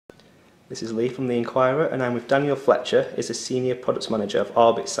This is Lee from The Inquirer, and I'm with Daniel Fletcher, who is a Senior Products Manager of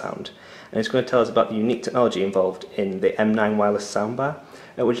Orbitsound, and he's going to tell us about the unique technology involved in the M9 wireless soundbar.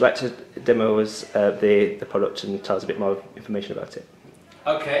 Would you like to demo us the product and tell us a bit more information about it?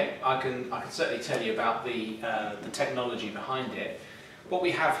 Okay, I can certainly tell you about the technology behind it. What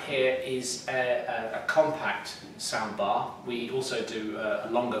we have here is a compact soundbar. We also do a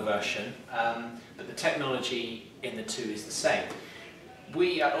longer version, but the technology in the two is the same.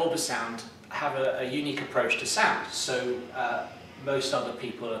 We at Orbitsound have a unique approach to sound. So most other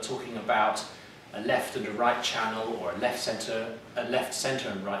people are talking about a left and a right channel, or a left, center,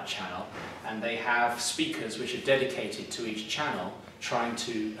 and right channel, and they have speakers which are dedicated to each channel, trying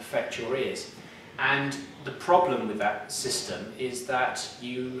to affect your ears. And the problem with that system is that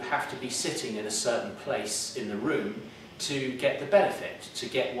you have to be sitting in a certain place in the room to get the benefit, to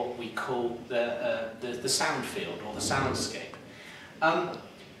get what we call the sound field or the soundscape.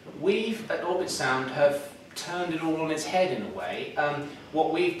 We've at Orbitsound have turned it all on its head in a way.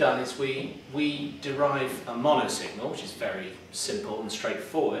 What we've done is we derive a mono signal, which is very simple and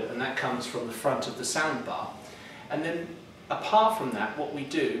straightforward, and that comes from the front of the soundbar. And then apart from that, what we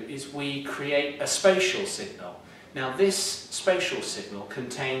do is we create a spatial signal. Now this spatial signal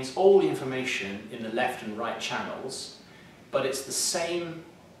contains all the information in the left and right channels, but it's the same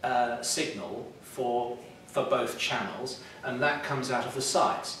signal for both channels, and that comes out of the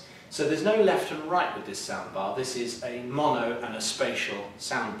sides. So there's no left and right with this soundbar. This is a mono and a spatial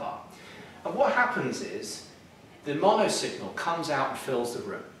soundbar. And what happens is the mono signal comes out and fills the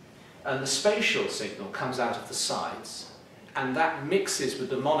room, and the spatial signal comes out of the sides, and that mixes with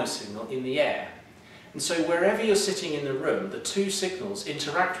the mono signal in the air. And so wherever you're sitting in the room, the two signals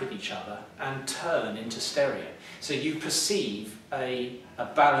interact with each other and turn into stereo. So you perceive a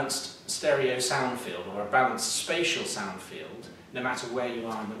balanced stereo sound field, or a balanced spatial sound field, no matter where you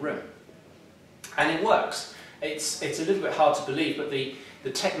are in the room. And it works. It's a little bit hard to believe, but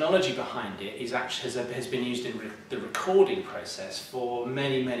the technology behind it is actually has been used in the recording process for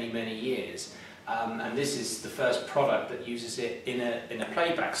many years. And this is the first product that uses it in a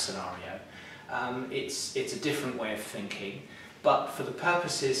playback scenario. It's a different way of thinking, but for the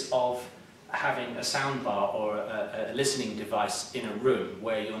purposes of having a soundbar or a listening device in a room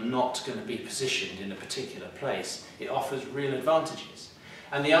where you're not going to be positioned in a particular place, it offers real advantages.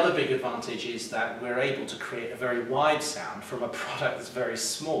 And the other big advantage is that we're able to create a very wide sound from a product that's very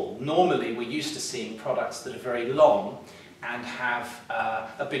small. Normally we're used to seeing products that are very long and have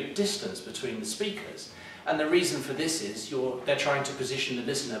a big distance between the speakers. And the reason for this is they're trying to position the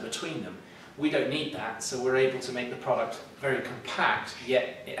listener between them. We don't need that, so we're able to make the product very compact,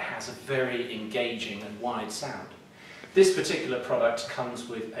 yet it has a very engaging and wide sound. This particular product comes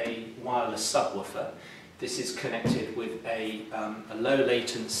with a wireless subwoofer. This is connected with a low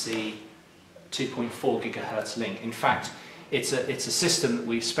latency 2.4 gigahertz link. In fact, it's a system that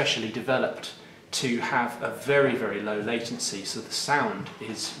we specially developed to have a very low latency, so the sound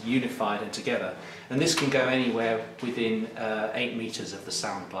is unified and together. And this can go anywhere within 8 meters of the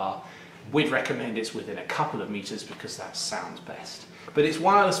soundbar. We'd recommend it's within a couple of meters because that sounds best. But it's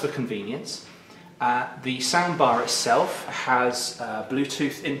wireless for convenience. The soundbar itself has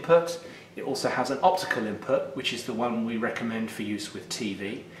Bluetooth input. It also has an optical input, which is the one we recommend for use with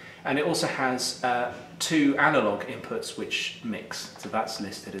TV. And it also has 2 analog inputs which mix, so that's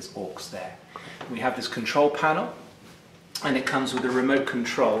listed as aux there. We have this control panel, and it comes with a remote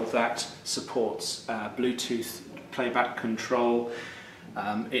control that supports Bluetooth playback control.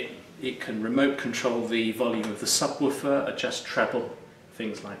 It can remote control the volume of the subwoofer, adjust treble,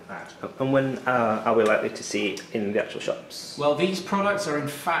 things like that. And when are we likely to see it in the actual shops? Well, these products are in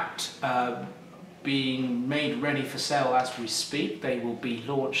fact being made ready for sale as we speak. They will be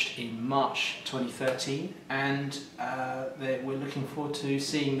launched in March 2013, and we're looking forward to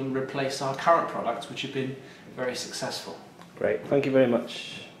seeing them replace our current products, which have been very successful. Great, thank you very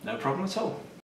much. No problem at all.